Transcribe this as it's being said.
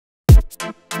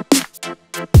Hi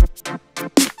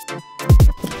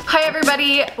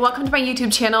everybody, welcome to my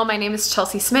YouTube channel. My name is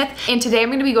Chelsea Smith and today I'm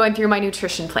going to be going through my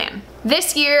nutrition plan.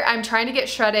 This year I'm trying to get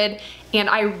shredded and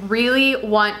I really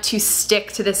want to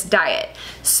stick to this diet.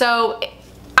 So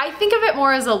I think of it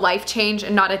more as a life change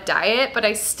and not a diet, but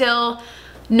I still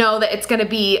know that it's gonna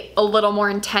be a little more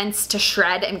intense to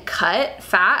shred and cut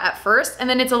fat at first, and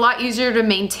then it's a lot easier to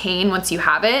maintain once you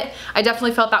have it. I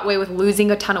definitely felt that way with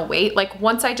losing a ton of weight. Like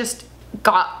once I just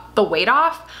got the weight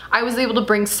off, I was able to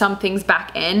bring some things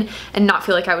back in and not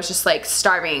feel like I was just like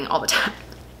starving all the time.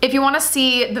 If you wanna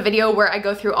see the video where I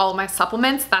go through all of my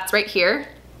supplements, that's right here.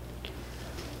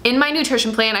 In my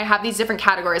nutrition plan, I have these different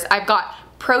categories. I've got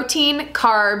protein,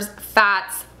 carbs,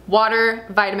 fats, water,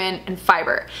 vitamin, and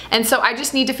fiber. And so I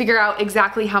just need to figure out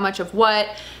exactly how much of what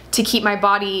to keep my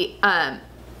body up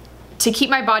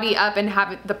and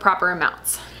have the proper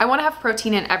amounts. I wanna have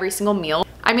protein in every single meal.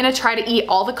 I'm gonna try to eat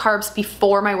all the carbs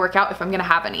before my workout if I'm gonna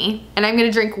have any. And I'm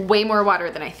gonna drink way more water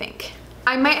than I think.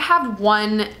 I might have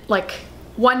one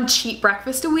cheat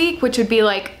breakfast a week, which would be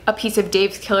like a piece of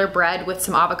Dave's Killer bread with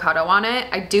some avocado on it.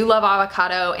 I do love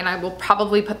avocado and I will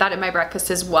probably put that in my breakfast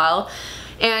as well.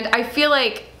 And I feel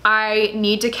like I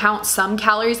need to count some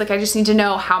calories. Like I just need to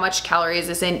know how much calories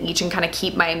is in each and kind of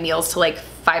keep my meals to like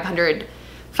 500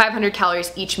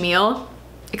 calories each meal,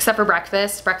 except for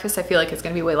breakfast. Breakfast I feel like is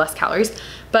gonna be way less calories,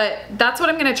 but that's what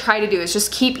I'm gonna try to do, is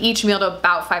just keep each meal to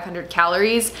about 500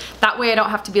 calories. That way I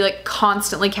don't have to be like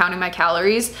constantly counting my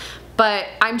calories, but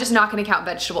I'm just not gonna count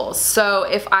vegetables. So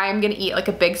if I'm gonna eat like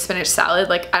a big spinach salad,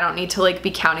 like I don't need to like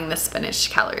be counting the spinach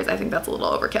calories. I think that's a little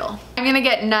overkill. I'm gonna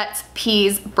get nuts,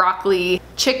 peas, broccoli,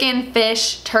 chicken,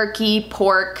 fish, turkey,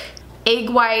 pork, egg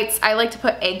whites. I like to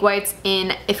put egg whites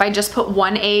in. If I just put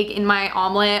one egg in my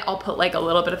omelet, I'll put like a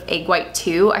little bit of egg white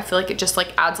too. I feel like it just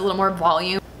like adds a little more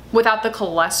volume without the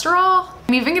cholesterol.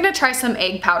 I'm even gonna try some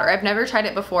egg powder. I've never tried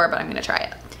it before, but I'm gonna try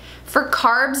it. For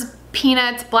carbs,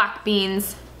 peanuts, black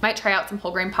beans, might try out some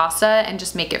whole grain pasta and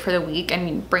just make it for the week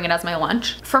and bring it as my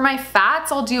lunch. For my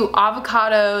fats, I'll do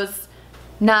avocados,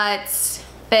 nuts,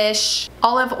 fish,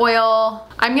 olive oil.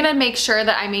 I'm gonna make sure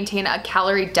that I maintain a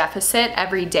calorie deficit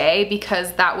every day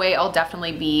because that way I'll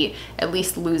definitely be at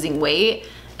least losing weight,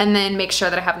 and then make sure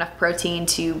that I have enough protein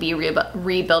to be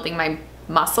rebuilding my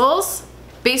muscles.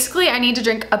 Basically, I need to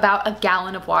drink about a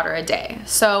gallon of water a day.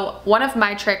 So one of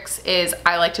my tricks is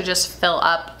I like to just fill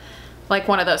up like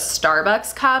one of those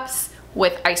Starbucks cups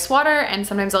with ice water, and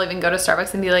sometimes I'll even go to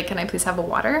Starbucks and be like, can I please have a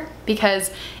water? Because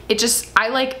I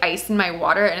like ice in my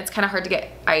water, and it's kind of hard to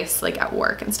get ice like at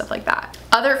work and stuff like that.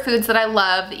 Other foods that I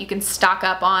love that you can stock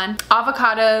up on: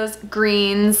 avocados,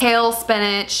 greens, kale,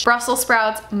 spinach, Brussels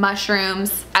sprouts,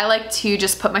 mushrooms. I like to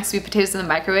just put my sweet potatoes in the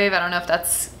microwave. I don't know if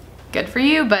that's good for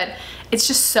you, but it's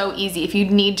just so easy if you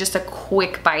need just a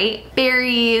quick bite.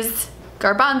 Berries,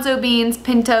 garbanzo beans,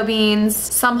 pinto beans,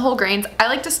 some whole grains. I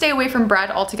like to stay away from bread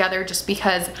altogether just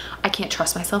because I can't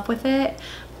trust myself with it.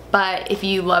 But if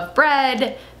you love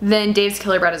bread, then Dave's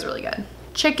Killer bread is really good.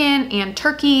 Chicken and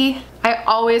turkey. I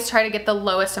always try to get the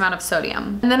lowest amount of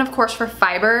sodium. And then of course for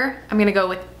fiber, I'm gonna go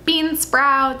with bean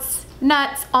sprouts,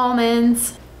 nuts,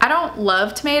 almonds. I don't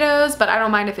love tomatoes, but I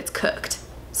don't mind if it's cooked.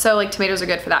 So like tomatoes are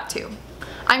good for that too.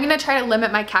 I'm gonna try to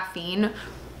limit my caffeine.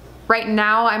 Right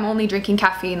now, I'm only drinking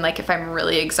caffeine like if I'm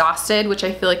really exhausted, which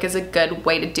I feel like is a good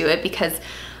way to do it, because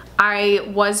I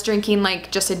was drinking like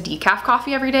just a decaf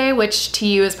coffee every day, which to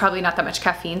you is probably not that much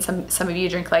caffeine. Some of you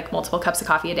drink like multiple cups of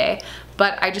coffee a day,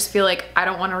 but I just feel like I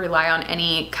don't want to rely on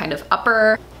any kind of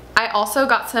upper. I also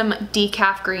got some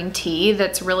decaf green tea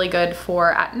that's really good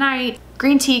for at night.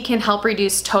 Green tea can help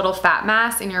reduce total fat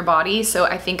mass in your body, so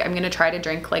I think I'm gonna try to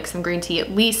drink like some green tea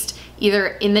at least either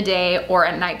in the day or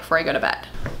at night before I go to bed.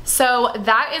 So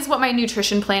that is what my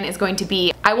nutrition plan is going to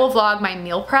be. I will vlog my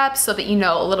meal prep so that you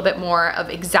know a little bit more of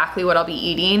exactly what I'll be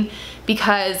eating,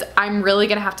 because I'm really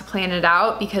gonna have to plan it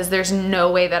out, because there's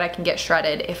no way that I can get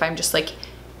shredded if I'm just like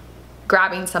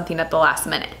grabbing something at the last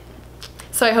minute.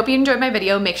 So I hope you enjoyed my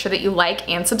video. Make sure that you like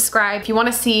and subscribe. If you want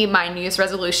to see my New Year's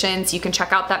resolutions, you can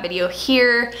check out that video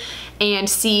here and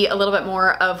see a little bit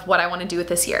more of what I want to do with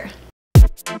this year.